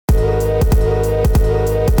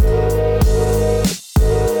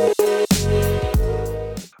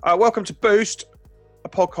Welcome to Boost, a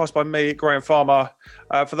podcast by me, Graham Farmer.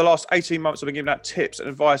 For the last 18 months, I've been giving out tips and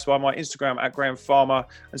advice via my Instagram at Graham Farmer.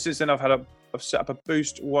 And since then, I've set up a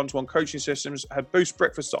Boost one-to-one coaching systems, had Boost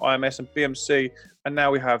breakfast at IMS and BMC, and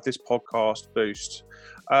now we have this podcast, Boost.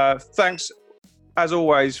 Thanks, as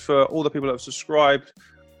always, for all the people that have subscribed.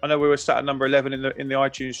 I know we were sat at number 11 in the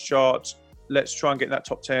iTunes chart. Let's try and get in that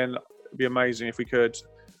top 10. It'd be amazing if we could.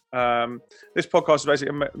 This podcast is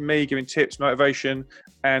basically me giving tips, motivation,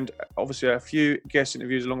 and obviously a few guest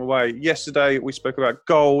interviews along the way. Yesterday we spoke about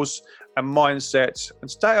goals and mindset, and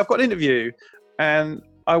today I've got an interview, and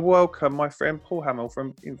I welcome my friend Paul Hamill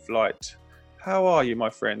from InFlight. How are you, my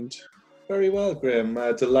friend? Very well, Graham.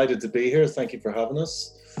 Delighted to be here. Thank you for having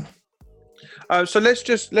us. So let's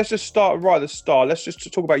just start right at the start. Let's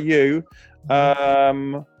just talk about you.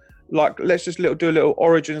 Let's just do a little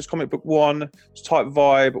origins, comic book one type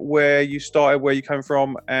vibe, where you started, where you came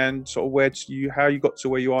from, and sort of how you got to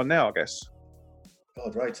where you are now, I guess.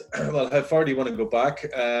 God, right. Well, how far do you want to go back?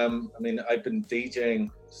 I've been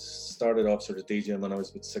DJing, started off sort of DJing when I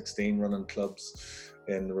was about 16, running clubs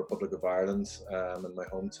in the Republic of Ireland, in my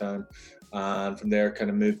hometown. And from there kind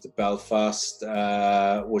of moved to Belfast,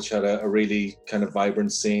 which had a really kind of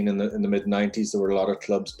vibrant scene in the mid-90s. There were a lot of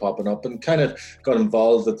clubs popping up, and kind of got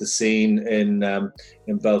involved with the scene in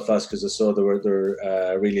Belfast because I saw there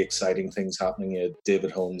were really exciting things happening. You had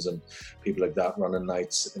David Holmes and people like that running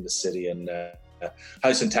nights in the city, and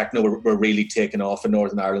house and techno were really taking off in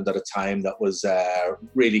Northern Ireland at a time that was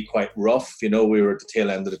really quite rough. You know, we were at the tail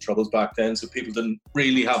end of the Troubles back then, so people didn't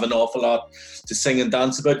really have an awful lot to sing and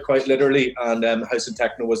dance about, quite literally, and house and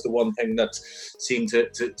techno was the one thing that seemed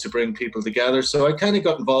to bring people together. So I kind of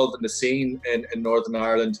got involved in the scene in Northern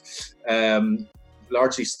Ireland,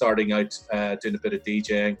 largely starting out doing a bit of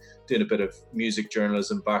DJing, doing a bit of music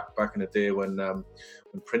journalism back in the day when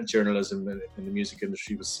print journalism in the music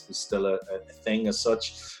industry was still a thing as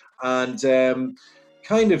such, and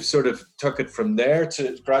kind of sort of took it from there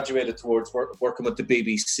to graduated towards working with the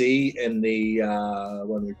BBC in the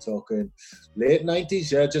when we're talking late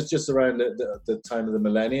 90s, just around the time of the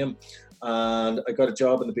millennium. And I got a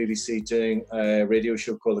job in the BBC doing a radio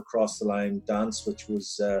show called Across the Line Dance, which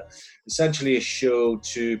was essentially a show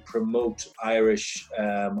to promote Irish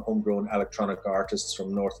homegrown electronic artists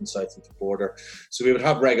from north and south of the border. So we would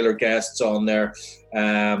have regular guests on there,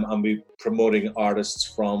 and we promoting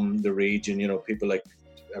artists from the region, you know, people like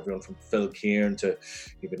everyone from Phil Kieran to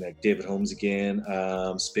even like David Holmes again,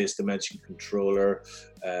 Space Dimension Controller,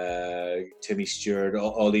 Timmy Stewart,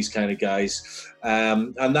 all these kind of guys.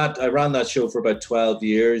 And that I ran that show for about 12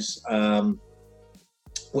 years,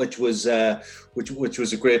 which was a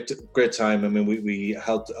great time. I mean, we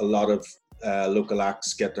helped a lot of local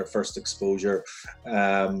acts get their first exposure,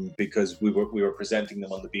 because we were presenting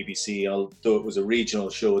them on the BBC, although it was a regional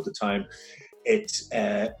show at the time. It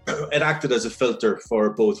acted as a filter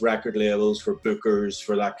for both record labels, for bookers,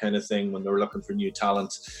 for that kind of thing. When they were looking for new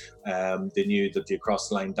talent, they knew that the Across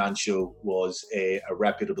the Line Dance Show was a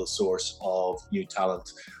reputable source of new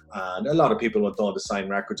talent. And a lot of people went on to sign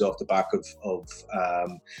records off the back of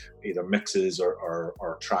either mixes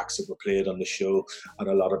or tracks that were played on the show. And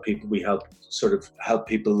a lot of people, we help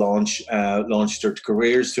people launch their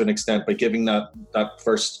careers to an extent by giving that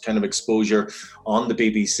first kind of exposure on the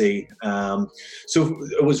BBC. So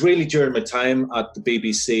it was really during my time at the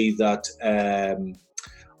BBC that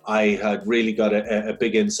I had really got a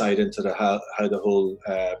big insight into how the whole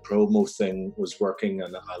promo thing was working,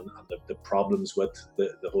 and the problems with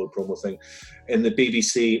the whole promo thing. In the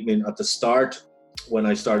BBC, I mean, at the start, when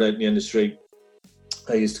I started out in the industry,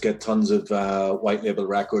 I used to get tons of white label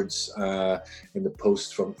records in the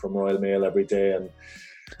post from Royal Mail every day, and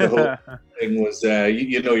the whole thing was,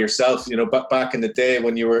 you know yourself, you know, back in the day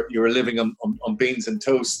when you were living on beans and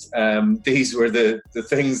toast, these were the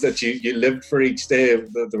things that you lived for each day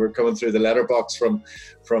that were coming through the letterbox from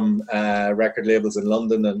record labels in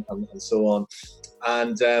London and so on.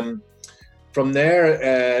 And from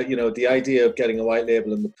there, you know, the idea of getting a white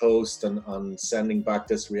label in the post and sending back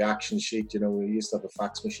this reaction sheet, you know, we used to have a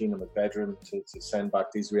fax machine in my bedroom to send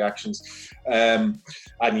back these reactions, and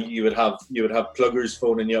you would have pluggers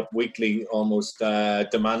phoning you up weekly, almost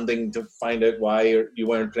demanding to find out why you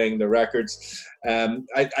weren't playing the records.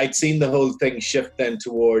 I'd seen the whole thing shift then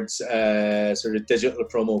towards sort of digital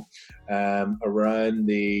promo around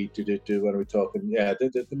the what are we talking? Yeah,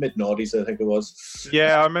 the mid-noughties, I think it was.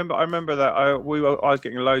 Yeah, I remember that. I was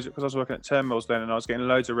getting loads because I was working at Turnmills then, and I was getting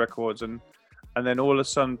loads of records, and and then all of a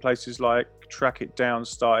sudden places like Track It Down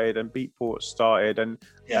started and Beatport started, and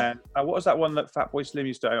what was that one that Fatboy Slim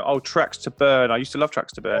used to own? Oh, Tracks to Burn. I used to love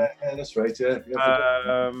Tracks to Burn. Yeah, that's right.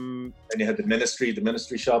 And you had the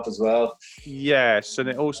Ministry shop as well. Yes, and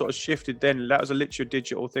it all sort of shifted then. That was literally a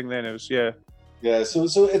digital thing then. It was Yeah, so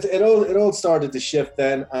it all started to shift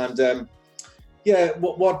then, and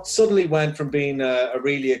what suddenly went from being a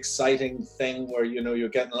really exciting thing where you're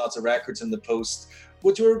getting lots of records in the post,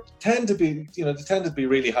 which tend to be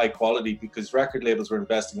really high quality, because record labels were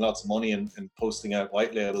investing lots of money in posting out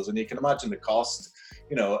white labels, and you can imagine the cost,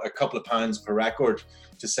 a couple of pounds per record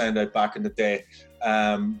to send out back in the day.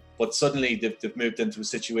 But suddenly they've moved into a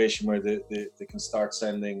situation where they can start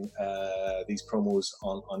sending these promos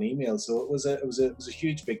on email. So it was a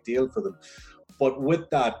huge big deal for them. But with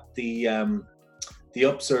that, the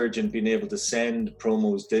upsurge in being able to send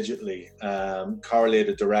promos digitally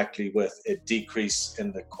correlated directly with a decrease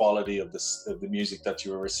in the quality of the music that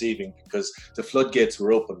you were receiving, because the floodgates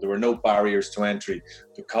were open. There were no barriers to entry.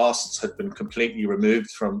 The costs had been completely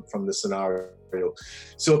removed from the scenario.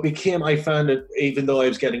 So I found it, even though I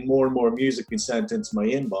was getting more and more music being sent into my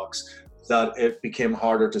inbox, that it became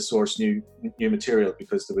harder to source new material,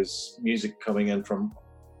 because there was music coming in from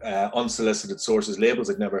unsolicited sources, labels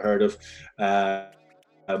I'd never heard of.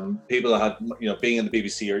 People had, being in the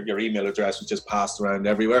BBC, your email address was just passed around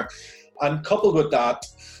everywhere. And coupled with that,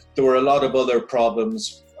 there were a lot of other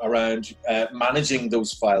problems around managing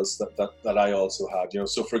those files that I also had.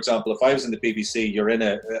 So for example, if I was in the BBC, you're in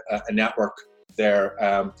a network there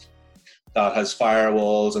that has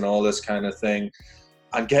firewalls and all this kind of thing,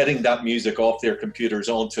 and getting that music off their computers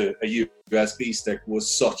onto a USB stick was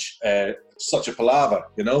such a palaver,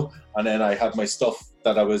 and then I had my stuff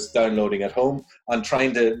that I was downloading at home, and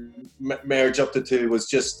trying to merge up the two was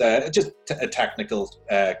just a technical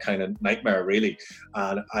kind of nightmare, really.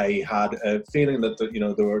 And I had a feeling that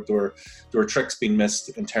there were tricks being missed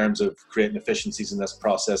in terms of creating efficiencies in this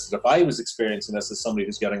process, that if I was experiencing this as somebody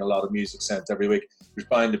who's getting a lot of music sent every week, there's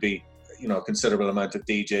bound to be a considerable amount of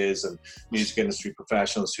DJs and music industry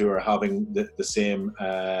professionals who are having the same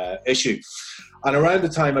issue. And around the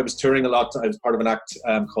time I was touring a lot, I was part of an act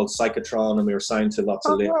called Psychotron, and we were signed to lots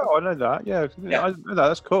of labels. Oh, I know that. Yeah, I know that.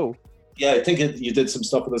 That's cool. Yeah, I think you did some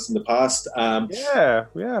stuff with us in the past. Yeah,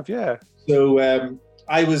 we have. Yeah. So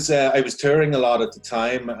I was touring a lot at the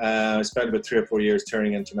time. I spent about 3 or 4 years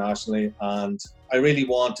touring internationally, and I really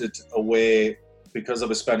wanted a way, because I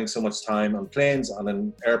was spending so much time on planes and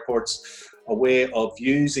in airports, a way of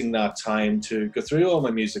using that time to go through all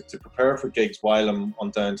my music, to prepare for gigs while I'm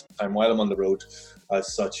on downtime, while I'm on the road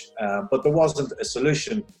as such. But there wasn't a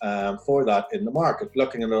solution for that in the market.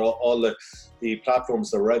 Looking at all the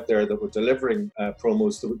platforms that were out there that were delivering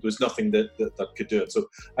promos, there was nothing that could do it. So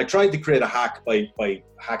I tried to create a hack by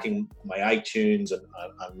hacking my iTunes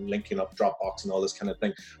and linking up Dropbox and all this kind of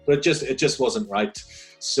thing. But it just wasn't right.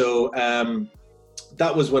 So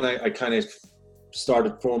that was when I kind of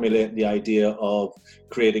started formulating the idea of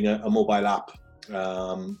creating a mobile app.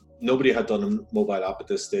 Nobody had done a mobile app at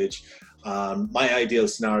this stage. My ideal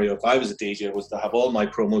scenario, if I was a DJ, was to have all my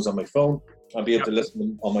promos on my phone and be able to listen to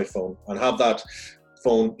them on my phone, and have that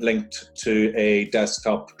phone linked to a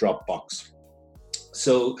desktop Dropbox.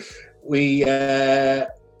 So we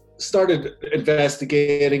started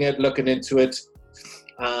investigating it, looking into it,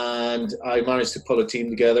 and I managed to pull a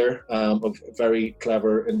team together of very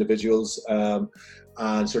clever individuals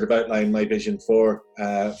and sort of outline my vision for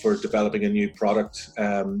developing a new product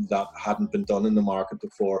that hadn't been done in the market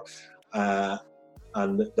before.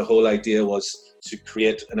 And the whole idea was to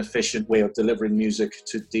create an efficient way of delivering music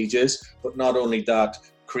to DJs, but not only that,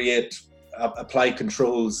 apply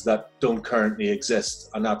controls that don't currently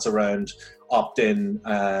exist, and that's around opt-in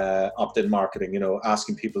marketing,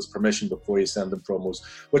 asking people's permission before you send them promos,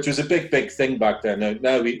 which was a big thing back then.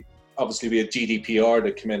 Now we had GDPR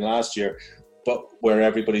that came in last year, but where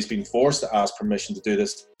everybody's been forced to ask permission to do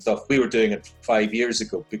this stuff. We were doing it 5 years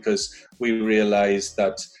ago because we realized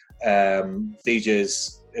that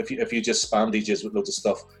DJs, if you just spam DJs with loads of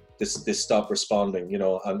stuff, they stop responding,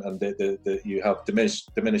 and you have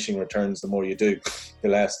diminishing returns. The more you do, the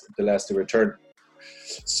less they return.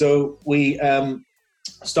 So we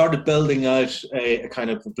started building out a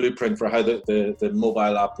kind of a blueprint for how the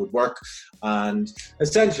mobile app would work. And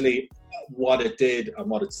essentially what it did, and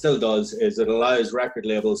what it still does, is it allows record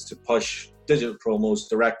labels to push digital promos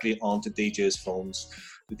directly onto DJs' phones.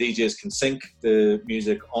 The DJs can sync the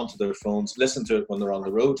music onto their phones, listen to it when they're on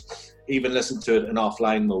the road, even listen to it in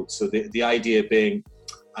offline mode. So the idea being,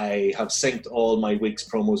 I have synced all my week's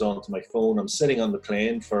promos onto my phone. I'm sitting on the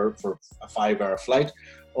plane for a 5-hour flight.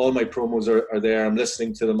 all my promos are there. I'm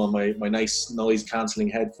listening to them on my nice noise cancelling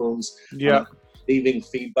headphones. Yeah. Leaving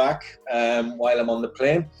feedback while I'm on the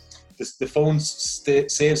plane. The phone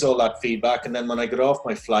saves all that feedback, and then when I get off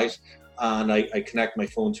my flight and I connect my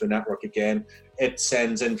phone to a network again, it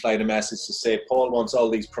sends in-flight a message to say, Paul wants all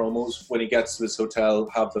these promos. When he gets to his hotel,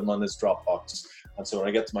 have them on his Dropbox. And so when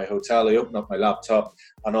I get to my hotel, I open up my laptop,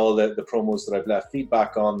 and all the promos that I've left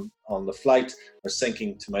feedback on the flight are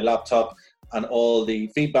syncing to my laptop, and all the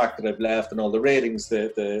feedback that I've left and all the ratings,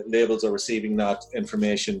 the labels are receiving that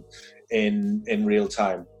information in real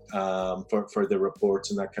time for the reports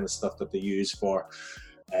and that kind of stuff that they use for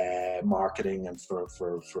marketing and for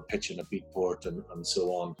pitching a Beatport and so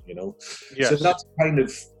on, you know. Yes. So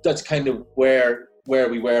that's kind of where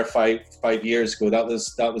we were five years ago.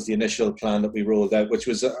 That was the initial plan that we rolled out, which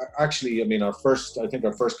was actually, I mean, our first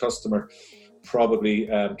customer probably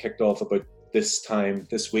kicked off about this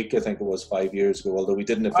week. I think it was 5 years ago, although we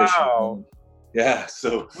didn't officially. Wow. Yeah,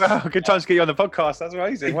 so wow, good time to get you on the podcast. That's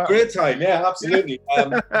amazing. Wow. Great time, yeah, absolutely.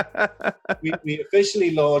 We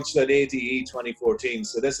officially launched at ADE 2014,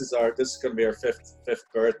 so this is going to be our fifth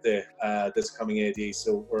birthday this coming ADE.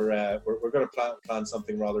 So we're going to plan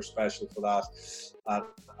something rather special for that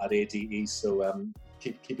at ADE. So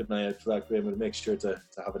keep an eye out for that, Graham. We'll make sure to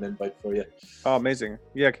have an invite for you. Oh, amazing!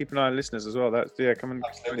 Yeah, keep an eye on listeners as well. That's come and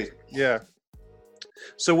absolutely. Yeah.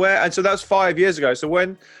 So so that's 5 years ago. So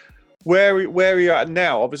where are you at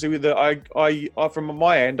now? Obviously, with I from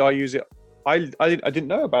my end, I use it. I didn't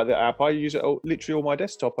know about the app. I use it literally on my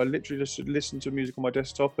desktop. I literally just listen to music on my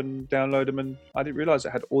desktop and download them, and I didn't realize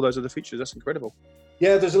it had all those other features. That's incredible.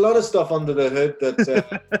 Yeah, there's a lot of stuff under the hood that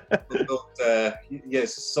people don't,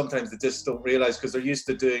 yes, sometimes they just don't realize because they're used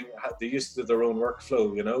to their own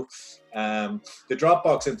workflow, you know. The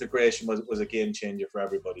Dropbox integration was a game changer for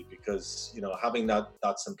everybody because, you know, having that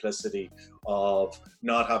simplicity of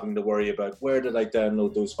not having to worry about where did I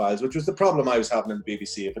download those files, which was the problem I was having in the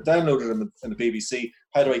BBC. If I downloaded them in the BBC,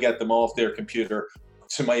 how do I get them off their computer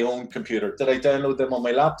to my own computer? Did I download them on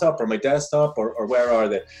my laptop or my desktop, or where are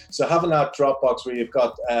they? So having that Dropbox where you've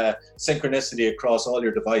got synchronicity across all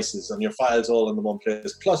your devices and your files all in the one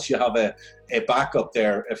place, plus you have a backup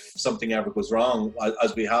there if something ever goes wrong,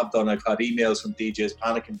 as we have done. I've had emails from DJs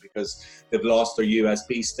panicking because they've lost their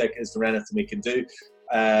USB stick. Is there anything we can do?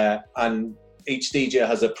 And each DJ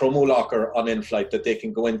has a promo locker on in-flight that they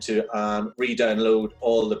can go into and re-download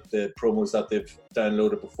all the promos that they've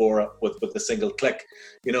downloaded before with a single click,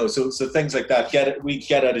 you know. So things like that. We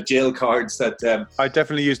get out of jail cards that. I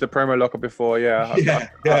definitely used the promo locker before. Yeah.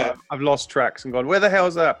 I've lost tracks and gone, where the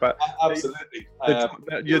hell's that? But absolutely.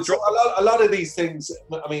 A lot of these things.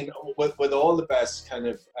 I mean, with all the best kind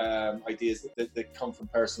of ideas that come from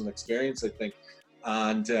personal experience, I think.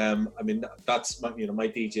 And I mean, that's my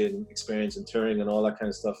DJing experience and touring and all that kind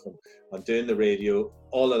of stuff, and doing the radio.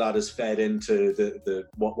 All of that is fed into the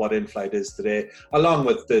what in-flight is today, along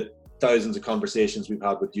with the thousands of conversations we've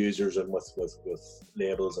had with users and with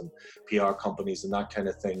labels and PR companies and that kind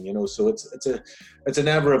of thing. You know, so it's an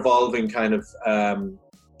ever evolving kind of.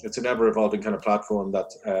 It's an ever-evolving kind of platform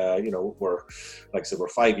that, you know, we're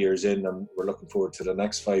 5 years in, and we're looking forward to the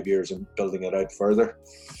next 5 years and building it out further.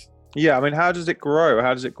 Yeah, I mean, how does it grow?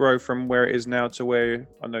 How does it grow from where it is now to where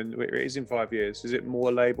it is in 5 years? Is it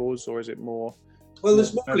more labels or is it more? Well,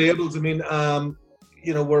 there's more labels. I mean,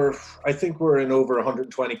 you know, I think we're in over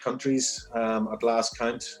 120 countries at last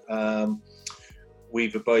count.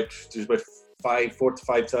 There's about 4,000 to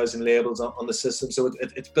 5,000 labels on the system. So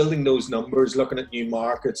it's building those numbers, looking at new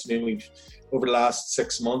markets. I mean, over the last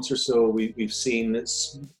 6 months or so, we've seen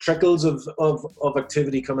trickles of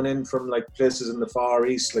activity coming in from like places in the Far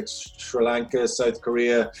East, like Sri Lanka, South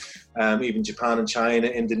Korea, even Japan and China,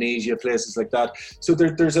 Indonesia, places like that. So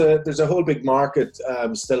there's a whole big market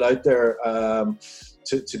still out there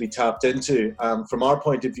to be tapped into. From our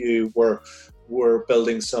point of view, we're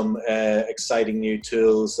building some exciting new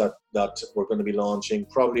tools that we're going to be launching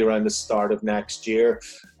probably around the start of next year.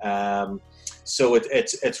 So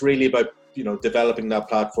it's really about, you know, developing that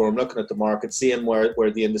platform, looking at the market, seeing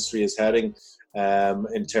where the industry is heading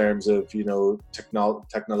in terms of, you know,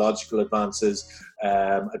 technological advances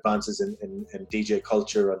in DJ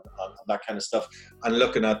culture and that kind of stuff, and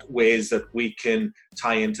looking at ways that we can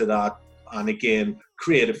tie into that and again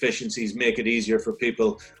create efficiencies, make it easier for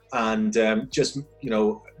people, and just, you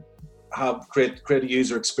know, create a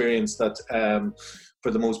user experience that for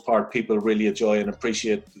the most part people really enjoy and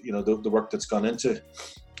appreciate, you know, the work that's gone into.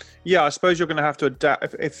 Yeah, I suppose you're going to have to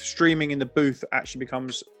adapt if streaming in the booth actually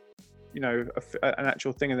becomes, you know, an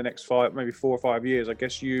actual thing in the next 4 or 5 years. I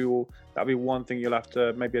guess that'll be one thing you'll have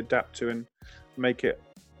to maybe adapt to and make it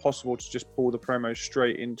possible to just pull the promos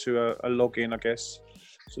straight into a login, I guess.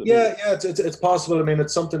 So it's possible. I mean,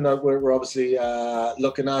 it's something that we're obviously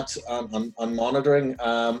looking at and monitoring.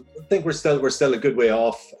 I think we're still a good way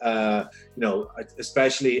off.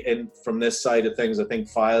 Especially from this side of things, I think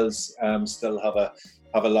files still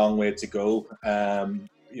have a long way to go.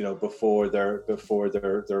 Before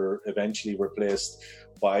they're eventually replaced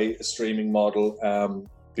by a streaming model.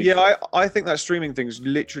 I think that streaming thing is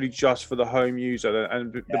literally just for the home user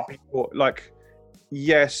and the people. Like,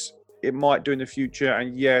 yes, it might do in the future,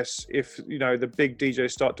 and yes, if the big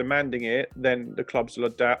DJs start demanding it, then the clubs will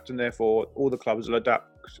adapt, and therefore all the clubs will adapt,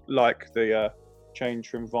 like the change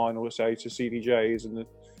from vinyl, say, to CDJs. And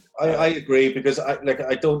I agree, because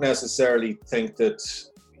I don't necessarily think that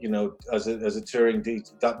as a touring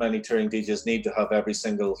DJ, that many touring DJs need to have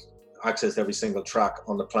access to every single track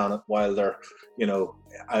on the planet while they're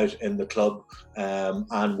out in the club,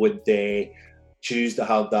 and would they choose to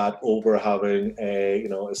have that over having a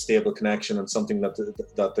stable connection and something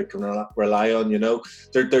that they can rely on?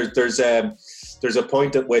 There's a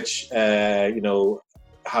point at which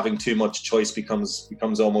having too much choice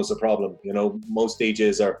becomes almost a problem. Most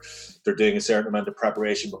DJs they're doing a certain amount of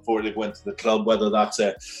preparation before they go into the club, whether that's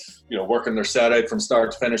working their set out from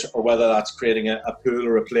start to finish, or whether that's creating a pool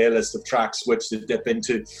or a playlist of tracks which to dip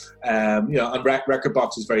into. And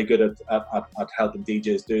Rekordbox is very good at helping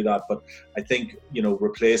DJs do that. But I think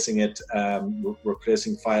replacing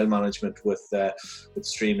file management with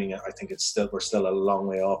streaming, I think we're still a long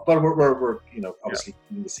way off. But we're obviously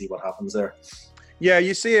need to see what happens there. Yeah,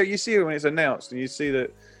 you see it when it's announced, and you see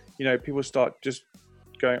that people start just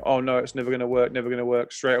going, "Oh no, it's never going to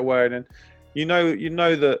work" straight away, and then you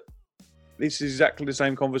know that this is exactly the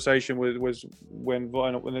same conversation was when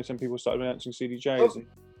some people started announcing CDJs.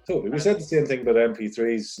 Totally, we said the same thing about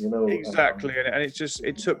MP3s, Exactly, and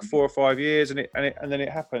it took 4 or 5 years, and then it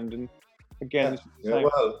happened, and again.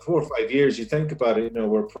 Well, 4 or 5 years. You think about it,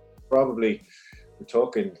 we're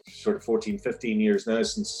talking sort of 14, 15 years now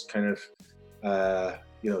since kind of.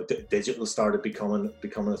 Digital started becoming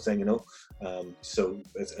a thing, so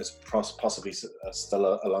it's possibly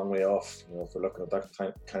still a long way off, if we're looking at that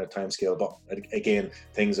kind of time scale. But again,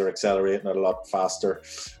 things are accelerating at a lot faster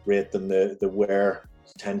rate than the were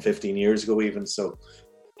 10, 15 years ago even. So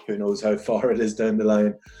who knows how far it is down the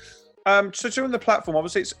line. So on the platform,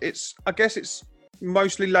 obviously I guess it's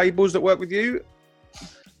mostly labels that work with you.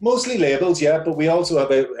 Mostly labels, yeah, but we also have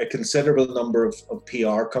a considerable number of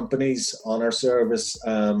PR companies on our service.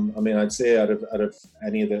 I'd say out of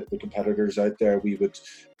any of the competitors out there, we would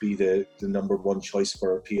be the number one choice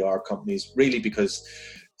for PR companies, really, because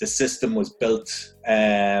the system was built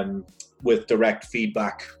with direct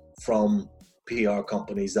feedback from PR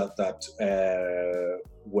companies that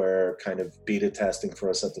were kind of beta testing for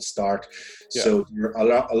us at the start. Yeah. So there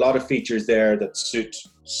are a lot of features there that suit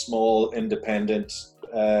small, independent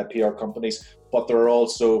PR companies, but there are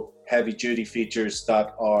also heavy duty features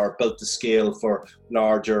that are built to scale for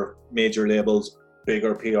larger major labels,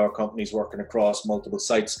 bigger PR companies working across multiple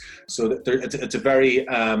sites. So it's a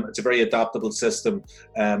very adaptable system.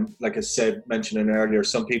 Like I mentioned earlier,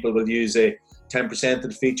 some people will use 10% of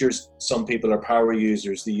the features. Some people are power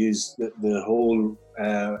users. They use the whole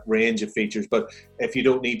range of features. But if you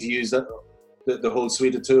don't need to use that, the whole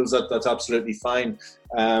suite of tools, that's absolutely fine.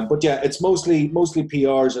 But yeah, it's mostly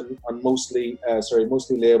PRs and mostly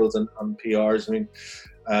labels and PRs.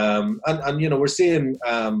 We're seeing,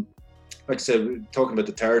 like I said, talking about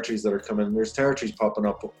the territories that are coming. There's territories popping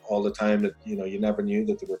up all the time that you never knew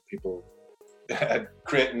that there were people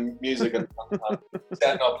creating music and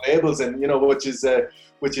setting up labels, and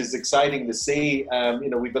which is exciting to see.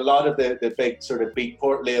 We've a lot of the big sort of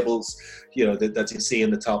Beatport labels, that you see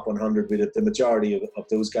in the top 100, with the majority of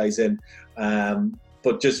those guys in.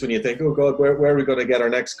 But just when you think, oh God, where are we going to get our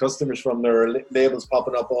next customers from? There are labels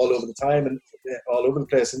popping up all over the time and all over the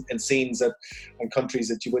place in scenes and countries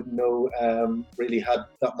that you wouldn't know really had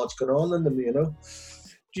that much going on in them.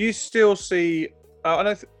 Do you still see?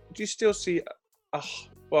 Do you still see?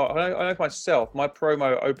 Well, I know for myself, my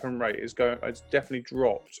promo open rate it's definitely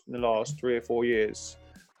dropped in the last 3 or 4 years,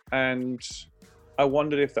 and I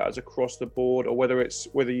wondered if that was across the board, or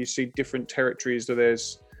whether you see different territories that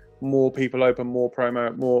there's more people open, more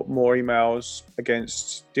promo, more emails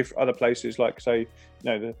against different other places, like say,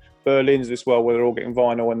 the Berlins this world, where they're all getting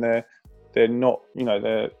vinyl and they're not,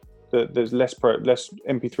 there's less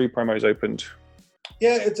MP3 promos opened.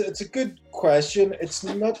 Yeah, it's a good question. It's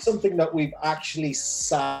not something that we've actually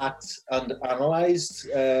sat and analysed,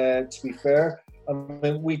 to be fair. I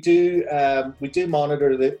mean, we do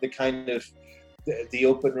monitor the kind of the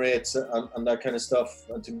open rates and that kind of stuff,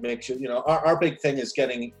 and to make sure, our big thing is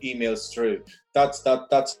getting emails through. That's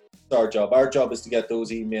our job. Our job is to get those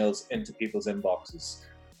emails into people's inboxes,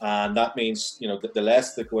 and that means the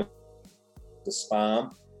less that go into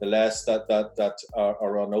spam, the less that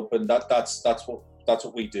are unopened. That's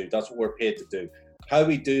what we do. That's what we're paid to do. How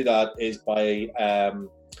we do that is by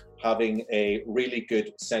having a really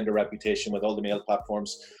good sender reputation with all the mail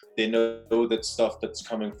platforms. They know that stuff that's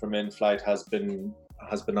coming from in-flight has been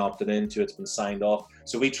opted into, it's been signed off.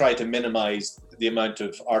 So we try to minimize the amount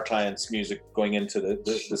of our clients' music going into the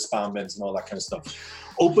spam bins and all that kind of stuff.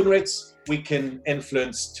 Open rates we can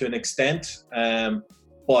influence to an extent,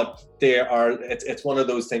 but it's one of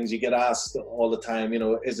those things you get asked all the time.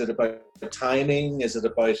 Is it about timing? Is it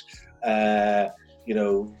about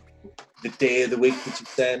the day of the week that you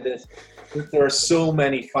send it? There are so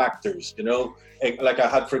many factors, Like I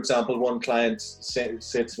had, for example, one client say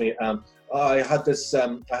to me, I had this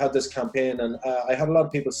campaign, and I had a lot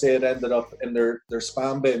of people say it ended up in their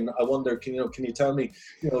spam bin. I wonder, can you tell me,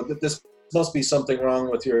 that this must be something wrong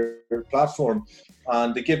with your platform?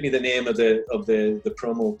 And they give me the name of the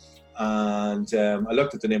promo, and I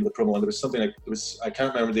looked at the name of the promo, and there was something like, I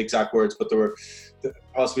can't remember the exact words, but there were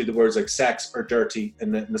possibly the words like sex or dirty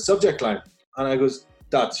in the subject line. And I goes,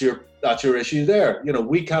 that's your issue there.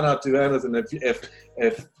 We cannot do anything if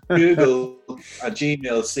Google and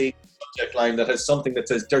Gmail see a subject line that has something that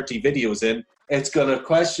says dirty videos in, it's going to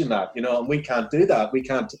question that, and we can't do that. We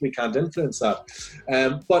can't influence that.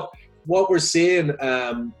 But what we're seeing,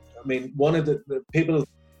 one of the people.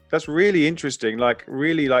 That's really interesting.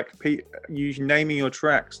 You naming your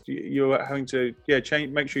tracks. You're having to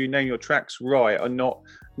make sure you name your tracks right, and not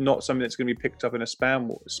something that's going to be picked up in a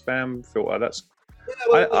spam filter. That's.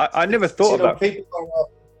 I never thought of that. People are,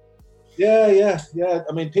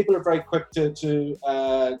 people are very quick to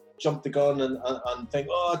jump the gun and think,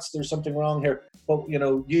 there's something wrong here. But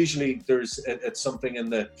usually it's something in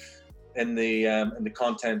the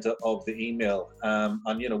content of the email,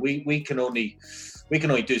 and we can only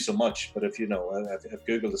do so much. But if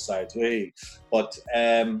Google decides, but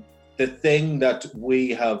the thing that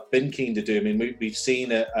we have been keen to do, we've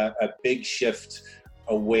seen a big shift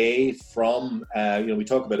away from, we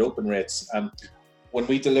talk about open rates. When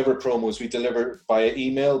we deliver promos, we deliver via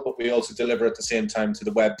email, but we also deliver at the same time to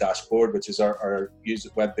the web dashboard, which is our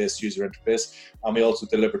web-based user interface, and we also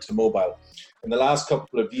deliver to mobile. In the last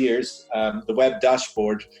couple of years, the web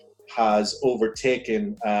dashboard has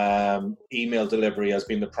overtaken email delivery as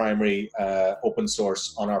being the primary open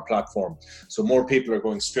source on our platform. So more people are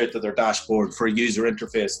going straight to their dashboard for a user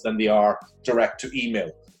interface than they are direct to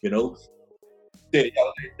email. There you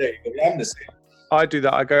go. I'm the same. I do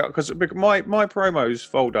that. I go, because my promos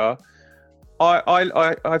folder,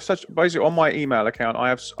 I have basically on my email account, I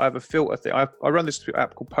have a filter thing. I run this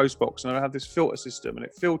app called Postbox, and I have this filter system, and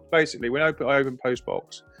it basically when I open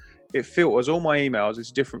Postbox, it filters all my emails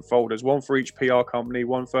into different folders, one for each PR company,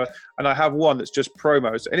 and I have one that's just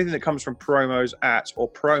promos. Anything that comes from promos at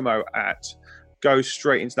or promo at goes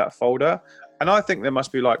straight into that folder. And I think there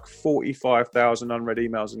must be like 45,000 unread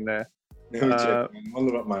emails in there. I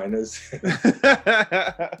wonder what mine is.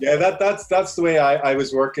 Yeah, that's the way I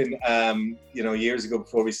was working. Years ago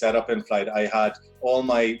before we set up in-flight, I had all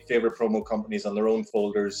my favorite promo companies on their own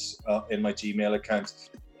folders in my Gmail account,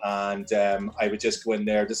 and I would just go in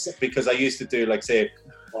there because I used to do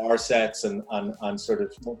bar sets and sort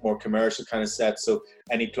of more commercial kind of sets. So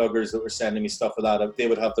any pluggers that were sending me stuff for that, they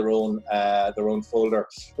would have their own folder.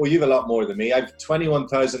 Oh, you have a lot more than me. I have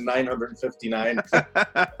 21,959.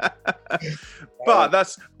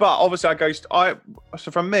 But obviously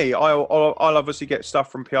so from me, I'll obviously get stuff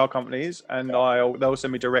from PR companies, and they'll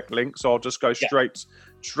send me direct links. So I'll just go straight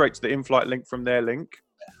to the in-flight link from their link.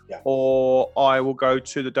 Yeah. Or I will go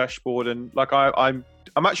to the dashboard, and I'm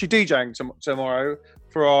actually DJing tomorrow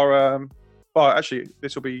for our I actually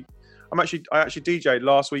DJ'd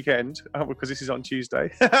last weekend because this is on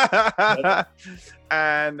Tuesday.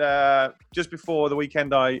 And just before the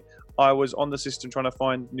weekend I was on the system trying to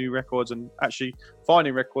find new records, and actually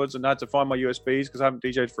finding records, and I had to find my USBs because I haven't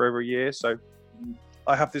DJ'd for over a year. So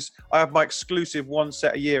I have my exclusive one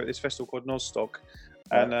set a year at this festival called Nostock.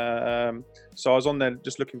 And so I was on there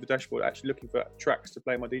just looking for dashboard, actually looking for tracks to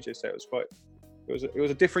play my DJ set. It was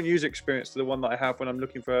a different user experience to the one that I have when I'm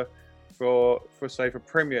looking for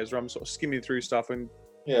premieres, where I'm sort of skimming through stuff and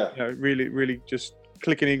really just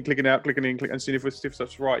clicking in, clicking out, and seeing if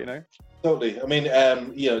stuff's right. Totally.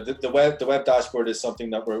 The web dashboard is something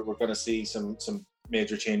that we're going to see some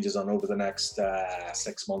major changes on over the next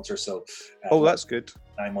 6 months or so. That's good.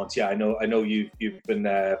 9 months. Yeah, I know you've been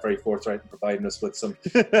very forthright in providing us with some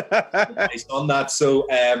advice on that. So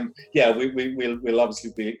we'll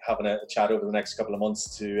obviously be having a chat over the next couple of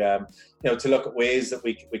months to to look at ways that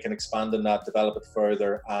we can expand on that, develop it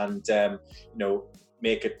further, and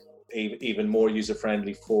make it even more user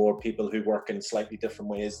friendly for people who work in slightly different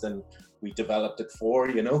ways than we developed it for.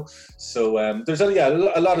 So there's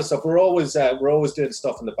a lot of stuff. We're always doing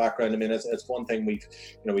stuff in the background. I mean, it's one thing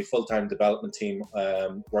we've full-time development team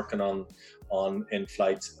working on in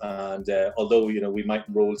flight, and although we might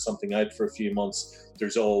roll something out for a few months,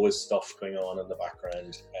 there's always stuff going on in the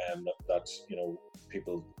background that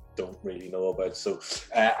people don't really know about. So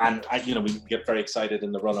we get very excited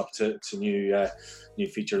in the run up to new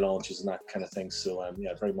feature launches and that kind of thing. So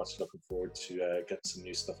very much looking forward to get some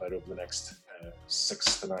new stuff out over the next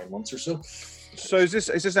 6 to 9 months or so. So is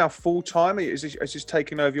this now full time? Is this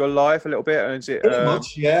taking over your life a little bit? And is it pretty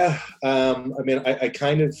much? Yeah. I mean, I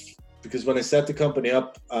kind of, because when I set the company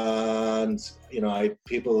up, and I had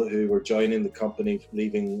people who were joining the company,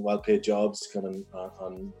 leaving well-paid jobs to come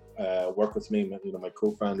on work with me, my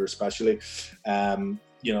co-founder especially.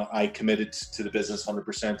 I committed to the business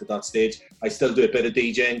 100% at that stage. I still do a bit of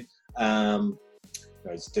DJing. I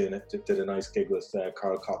was did a nice gig with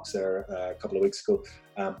Carl Cox there a couple of weeks ago,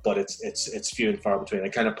 but it's few and far between. I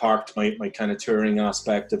kind of parked my kind of touring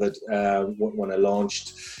aspect of it when I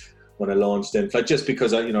launched in flight, just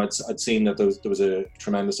because I'd seen that there was a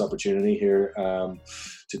tremendous opportunity here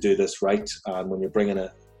to do this right, and when you're bringing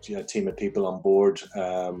a team of people on board,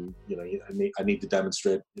 I need to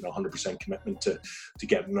demonstrate 100% commitment to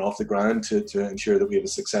getting off the ground to ensure that we have a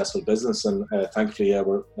successful business. And thankfully,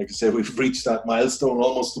 we're, like I said, we've reached that milestone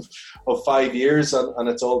almost of 5 years, and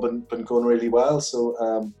it's all been going really well.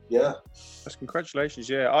 So that's congratulations.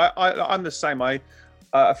 Yeah, I'm the same.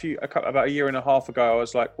 About a year and a half ago, I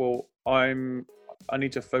was like, well, I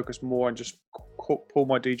need to focus more and just pull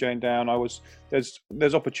my DJing down.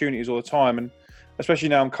 There's opportunities all the time, and especially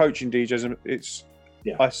now I'm coaching DJs, and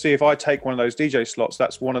I see if I take one of those DJ slots,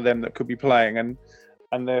 that's one of them that could be playing,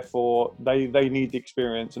 and therefore they need the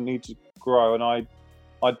experience and need to grow, and I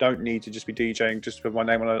don't need to just be DJing just with my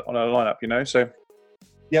name on a lineup, so.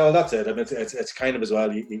 Yeah, well, that's it. I mean, it's kind of as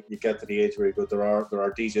well. You get to the age where you go, there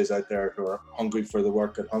are DJs out there who are hungry for the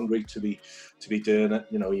work and hungry to be doing it.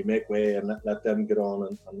 You make way and let them get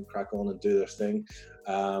on and crack on and do their thing.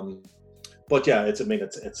 But yeah, it's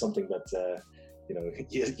something that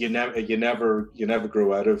you never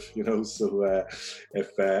grow out of. So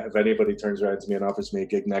if anybody turns around to me and offers me a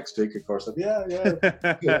gig next week, of course, yeah.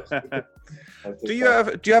 Do you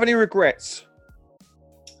have any regrets?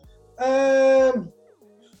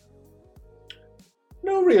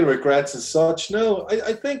 No real regrets as such. No,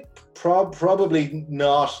 I think probably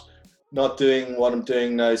not doing what I'm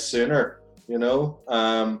doing now sooner.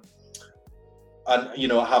 And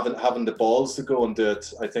having the balls to go and do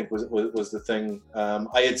it, I think was the thing.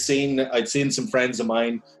 I'd seen some friends of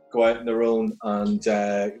mine go out on their own and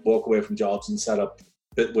walk away from jobs and set up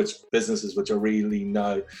businesses which are really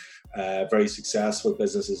now very successful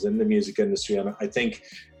businesses in the music industry, and I think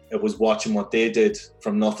it was watching what they did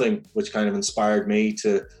from nothing which kind of inspired me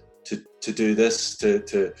to do this,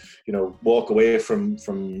 to walk away from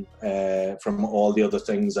all the other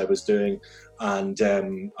things I was doing and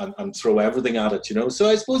throw everything at it, So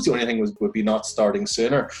I suppose the only thing would be not starting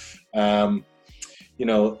sooner. I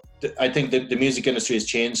think that the music industry has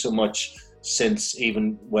changed so much since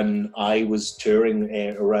even when I was touring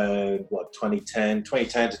around 2010 to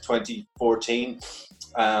 2014.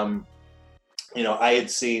 I had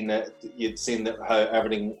seen that how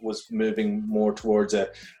everything was moving more towards a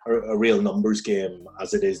real numbers game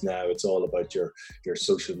as it is now. It's all about your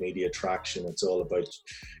social media traction. It's all about,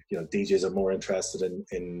 DJs are more interested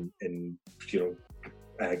in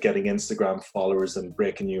getting Instagram followers and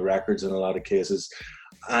breaking new records in a lot of cases.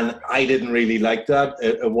 And I didn't really like that.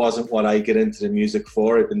 It wasn't what I get into the music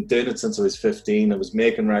for. I've been doing it since I was 15. I was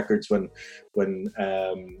making records when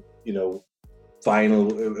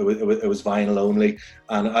vinyl, it was vinyl only,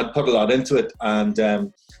 and I'd put a lot into it, and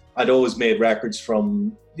I'd always made records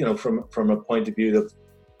from a point of view of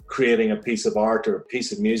creating a piece of art or a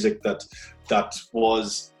piece of music that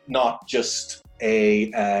was not just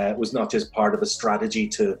part of a strategy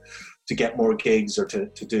to get more gigs or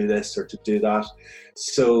to do this or to do that.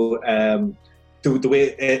 So the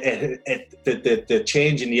way the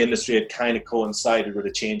change in the industry had kind of coincided with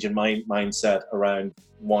a change in my mindset around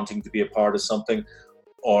wanting to be a part of something,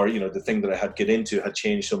 or the thing that I had get into had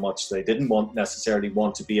changed so much that I didn't necessarily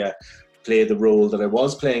want to play the role that I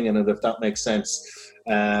was playing in it, if that makes sense.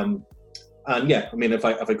 And yeah, I mean, if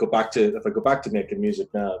I go back to making music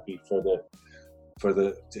now, it'd be for for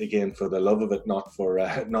the love of it, not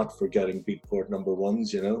for getting Beatport number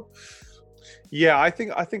ones, you know. Yeah, I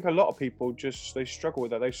think a lot of people they struggle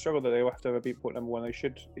with that. They struggle that they have to have a Beatport number one. They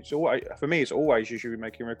should. It's always, for me, it's always you should be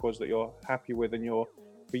making records that you're happy with and you're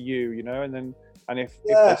for you know. And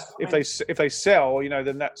if they sell, you know,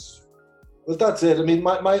 then that's. Well, that's it. I mean,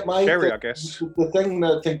 I guess the thing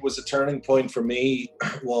that I think was a turning point for me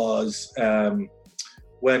was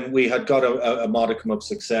when we had got a modicum of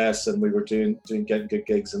success and we were getting good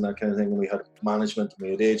gigs and that kind of thing, and we had management and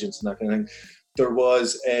we had agents and that kind of thing. There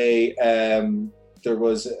was a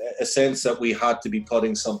sense that we had to be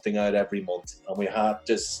putting something out every month, and we had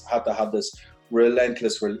to have this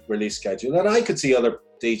relentless release schedule. And I could see other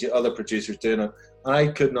producers doing it, and I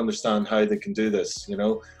couldn't understand how they can do this, you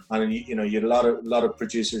know. And you know, you had a lot of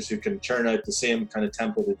producers who can churn out the same kind of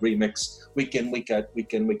templated remix week in, week out.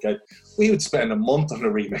 We would spend a month on a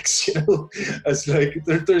remix, you know. It's like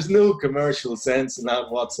there's no commercial sense in that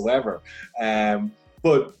whatsoever.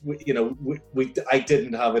 But you know, I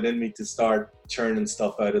didn't have it in me to start churning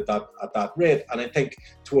stuff out at that rate. And I think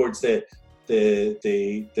towards the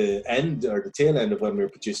end or the tail end of when we were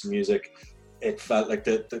producing music, it felt like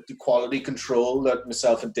the quality control that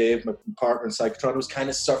myself and Dave, my partner in Psychotron, was kind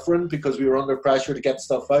of suffering, because we were under pressure to get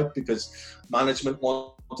stuff out, because management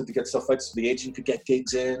wanted to get stuff out so the agent could get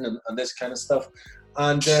gigs in and this kind of stuff.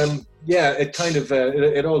 And yeah, it kind of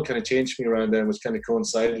it all kind of changed me around then. It was kind of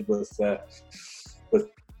coincided with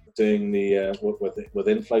doing the with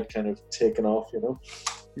In-Flight kind of taking off, you know.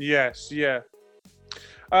 Yes, yeah.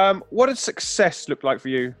 What does success look like for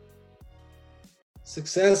you?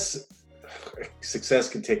 Success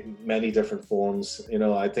can take many different forms, you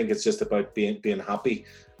know. I think it's just about being happy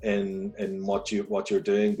in what you're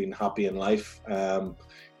doing, being happy in life.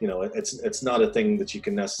 You know, it's not a thing that you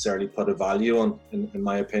can necessarily put a value on, in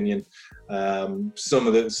my opinion. Some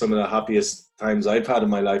of the happiest times I've had in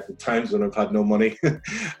my life are times when I've had no money.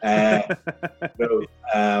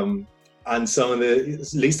 And some of the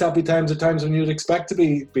least happy times are times when you'd expect to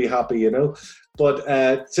be happy, you know. But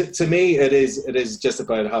to me, it is just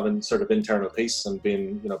about having sort of internal peace and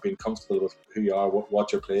being comfortable with who you are,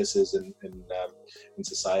 what your place is in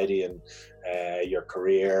society, and your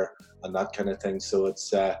career and that kind of thing. So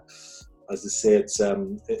it's as I say,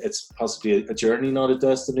 it's possibly a journey, not a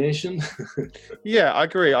destination. Yeah, I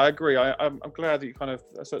agree. I'm glad that you kind of,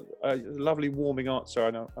 that's a lovely warming answer.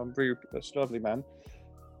 I know, that's lovely, man.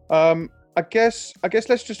 I guess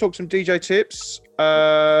let's just talk some DJ tips.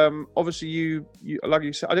 Obviously you like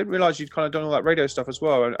you said, I didn't realize you'd kind of done all that radio stuff as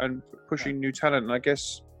well, and pushing new talent. And I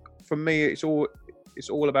guess for me, it's all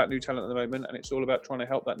about new talent at the moment, and it's all about trying to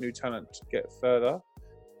help that new talent get further.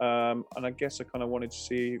 And I guess I kind of wanted to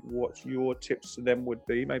see what your tips to them would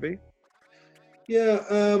be, maybe.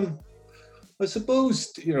 Yeah, I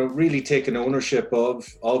suppose, you know, really taking ownership of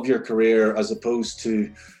your career, as opposed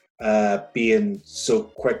to being so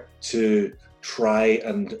quick to try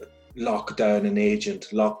and lock down an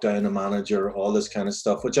agent, lock down a manager, all this kind of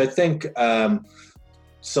stuff, which I think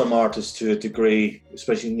some artists, to a degree,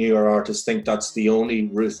 especially newer artists, think that's the only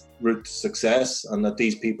route to success, and that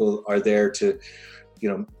these people are there to, you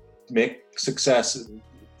know, make success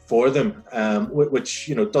for them, which,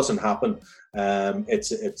 you know, doesn't happen.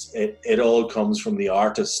 It all comes from the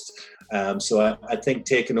artist. So I think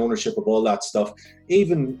taking ownership of all that stuff,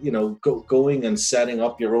 even, you know, going and setting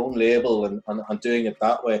up your own label and doing it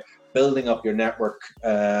that way, building up your network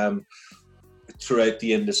throughout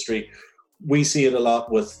the industry. We see it a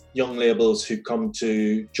lot with young labels who come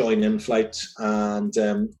to join In-Flight, and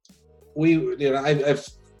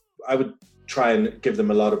I would try and give them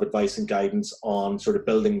a lot of advice and guidance on sort of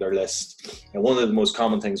building their list. And one of the most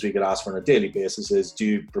common things we get asked for on a daily basis is, do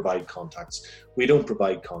you provide contacts? We don't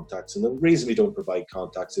provide contacts. And the reason we don't provide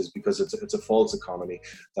contacts is because it's a false economy,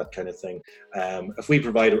 that kind of thing. If we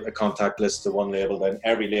provide a contact list to one label, then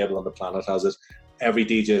every label on the planet has it. Every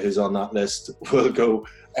DJ who's on that list will go,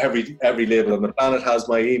 every label on the planet has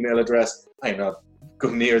my email address. I'm not go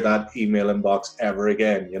near that email inbox ever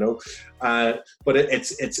again, you know. But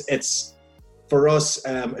it's for us,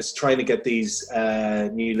 it's trying to get these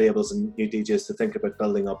new labels and new DJs to think about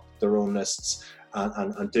building up their own lists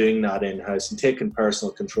and doing that in-house and taking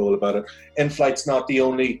personal control about it. In-Flight's not the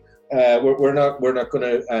only. We're not going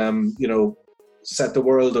to you know, set the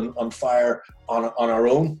world on fire on our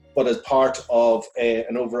own, but as part of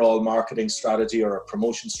an overall marketing strategy or a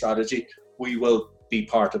promotion strategy, we will be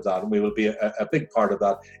part of that, and we will be a big part of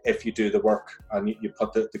that if you do the work and you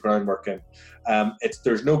put the groundwork in.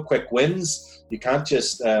 There's no quick wins. You can't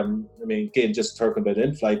just, again, just talking about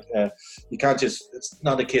in-flight, you can't just, it's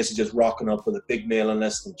not a case of just rocking up with a big mailing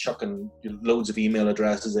list and chucking loads of email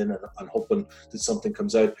addresses in and hoping that something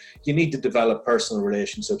comes out. You need to develop personal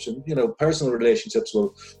relationships, and personal relationships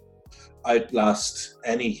will outlast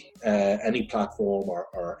any platform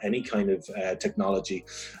or any kind of technology.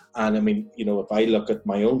 And if I look at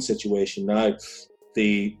my own situation now,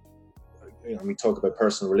 we talk about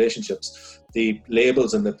personal relationships, the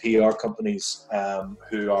labels and the PR companies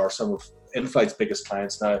who are some of in-flight's biggest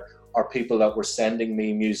clients now are people that were sending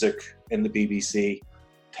me music in the BBC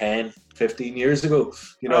 10, 15 years ago.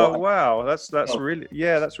 Oh wow, that's really,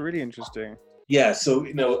 that's really interesting. Yeah, so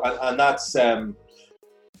and that's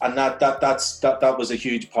and that was a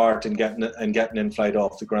huge part in getting in-flight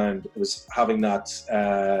off the ground. It was having that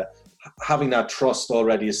trust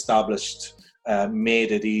already established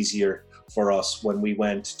made it easier for us when we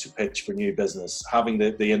went to pitch for new business. Having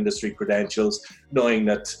the industry credentials, knowing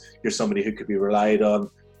that you're somebody who could be relied on,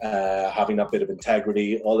 having that bit of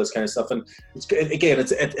integrity, all this kind of stuff. And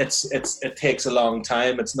it takes a long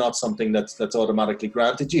time. It's not something that's automatically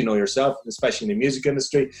granted. Yourself, especially in the music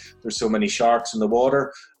industry, there's so many sharks in the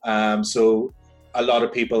water. So a lot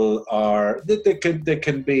of people they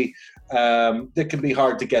can be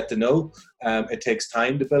hard to get to know. It takes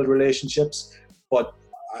time to build relationships, but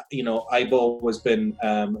I've always been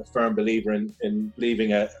a firm believer in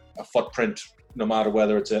leaving a footprint, no matter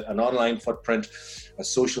whether it's an online footprint, a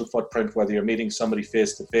social footprint, whether you're meeting somebody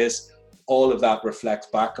face to face. All of that reflects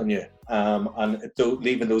back on you, and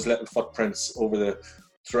leaving those little footprints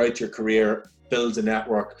throughout your career builds a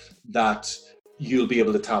network that you'll be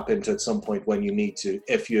able to tap into at some point when you need to,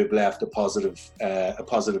 if you have left a positive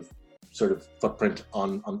sort of footprint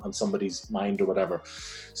on somebody's mind or whatever.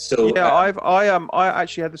 So yeah, I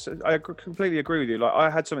actually had this. I completely agree with you. Like, I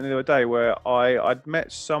had something the other day where I'd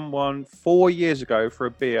met someone 4 years ago for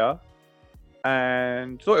a beer,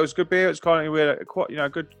 and thought it was good beer. It was kind of, we had a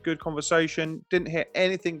good conversation. Didn't hear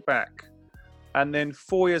anything back, and then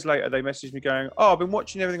 4 years later they messaged me going, "Oh, I've been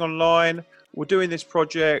watching everything online. We're doing this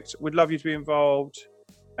project. We'd love you to be involved."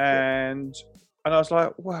 And I was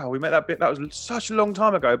like, wow, we met that bit. That was such a long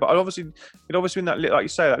time ago. But it obviously been that, like you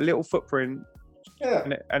say, that little footprint. Yeah.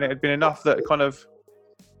 And it had been enough that kind of.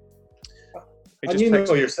 And you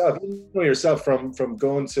know yourself from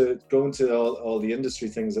going to all the industry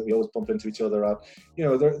things that we always bump into each other at.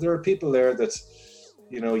 There are people there that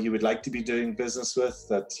you would like to be doing business with,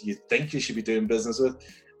 that you think you should be doing business with,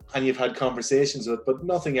 and you've had conversations with, but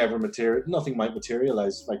nothing might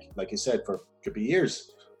materialize. Like you said, could be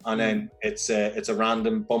years. And then it's a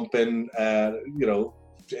random bump in.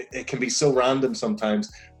 It can be so random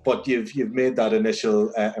sometimes, but you've made that initial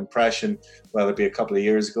impression, whether it be a couple of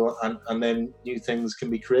years ago, and then new things can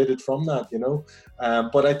be created from that.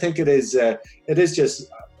 But I think it is just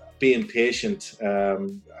being patient,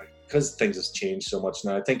 because things have changed so much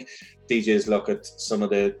now. I think DJs look at some of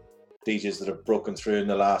the DJs that have broken through in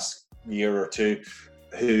the last year or two,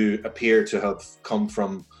 who appear to have come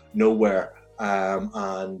from nowhere.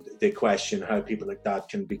 And they question how people like that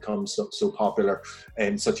can become so popular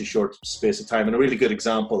in such a short space of time. And a really good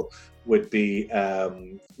example would be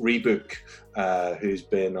Rebook, who's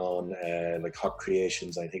been on like Hot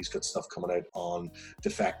Creations. I think he's got stuff coming out on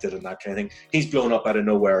Defected and that kind of thing. He's blown up out of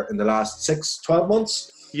nowhere in the last 6-12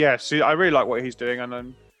 months. Yeah, see, I really like what he's doing, and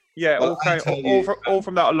then all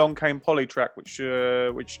from that Along Came Polly track, which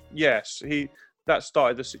yes, that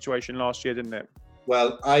started the situation last year, didn't it?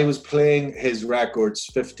 Well, I was playing his records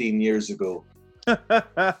 15 years ago.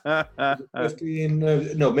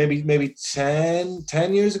 maybe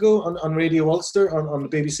 10 years ago on Radio Ulster on the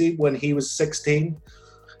BBC when he was 16.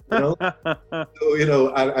 So,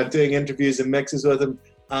 I'm doing interviews and mixes with him,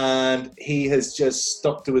 and he has just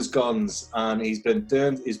stuck to his guns, and he's been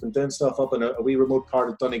doing stuff up in a wee remote part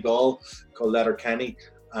of Donegal called Letterkenny.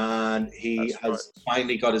 And he has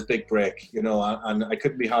finally got his big break, and I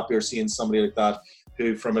couldn't be happier seeing somebody like that,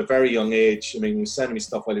 who from a very young age, he was sending me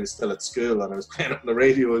stuff while he was still at school, and I was playing on the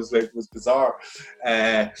radio. It was bizarre.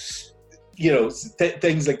 Things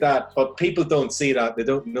like that. But people don't see that. They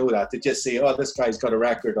don't know that. They just see, oh, this guy's got a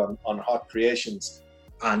record on Hot Creations,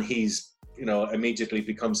 and he's, immediately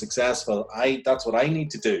become successful. That's what I need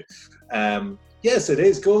to do. Yes, it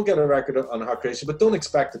is. Go and get a record on Hot Creation, but don't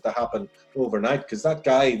expect it to happen overnight, because that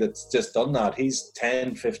guy that's just done that, he's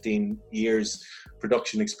 10, 15 years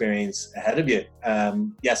production experience ahead of you.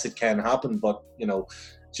 Yes, it can happen, but,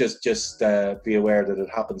 just be aware that it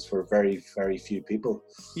happens for very, very few people.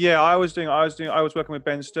 Yeah, I was working with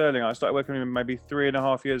Ben Sterling. I started working with him maybe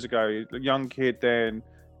 3.5 years ago. He was a young kid then.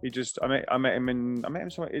 I met him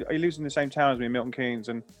somewhere. He lives in the same town as me, Milton Keynes,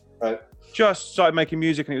 and just started making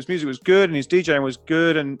music, and music was good, and his DJing was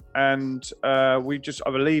good, and I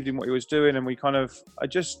believed in what he was doing, and I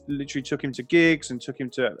just literally took him to gigs and took him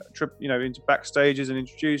to into backstages and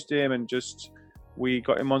introduced him, and we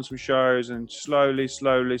got him on some shows, and slowly,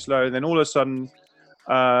 and then all of a sudden,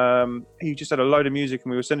 he just had a load of music,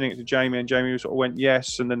 and we were sending it to Jamie, and Jamie sort of went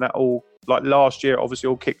yes, and then that all, like last year, obviously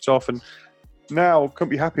all kicked off, and now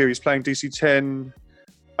couldn't be happier. He's playing DC10.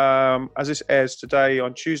 As this airs today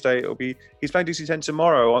on Tuesday, he's playing DC10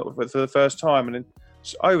 tomorrow for the first time, and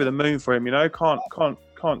it's over the moon for him.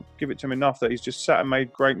 Can't give it to him enough that he's just sat and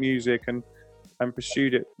made great music and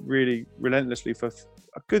pursued it really relentlessly for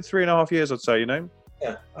a good 3.5 years, I'd say.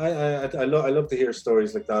 Yeah, I love to hear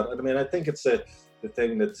stories like that. I mean, I think it's the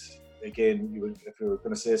thing that, again, if you were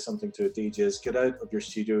going to say something to a DJ, is get out of your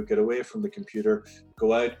studio, get away from the computer,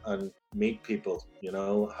 go out and meet people,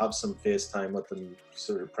 have some FaceTime with them,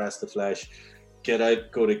 sort of press the flesh, get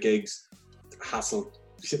out, go to gigs,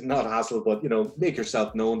 not hassle, but, make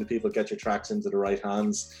yourself known to people, get your tracks into the right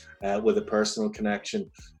hands with a personal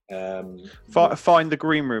connection. Find the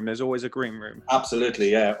green room. There's always a green room.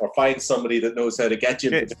 Absolutely, yeah. Or find somebody that knows how to get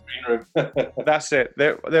you into the green room. That's it.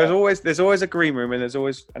 There's always a green room, and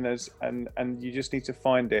and you just need to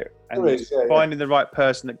find it. And finding the right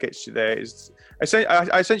person that gets you there is.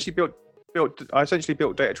 I essentially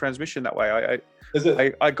built data transmission that way.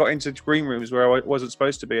 I got into green rooms where I wasn't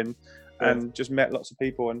supposed to be, and just met lots of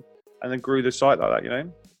people, and then grew the site like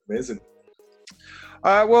that. Amazing.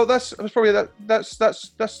 Well, that's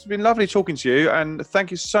been lovely talking to you, and thank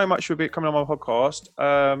you so much for coming on my podcast.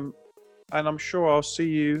 And I'm sure I'll see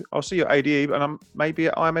you at ADE, and maybe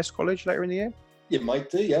at IMS College later in the year. You might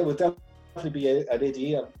do, yeah. We'll definitely be at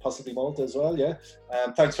ADE and possibly Malta as well, yeah.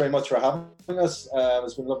 Thanks very much for having us.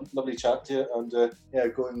 It's been lovely chatting to you,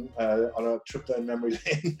 and going on a trip down memory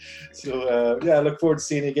lane. So I look forward to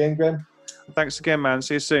seeing you again, Graham. Thanks again, man.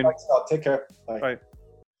 See you soon. Thanks a lot. Take care. Bye. Bye.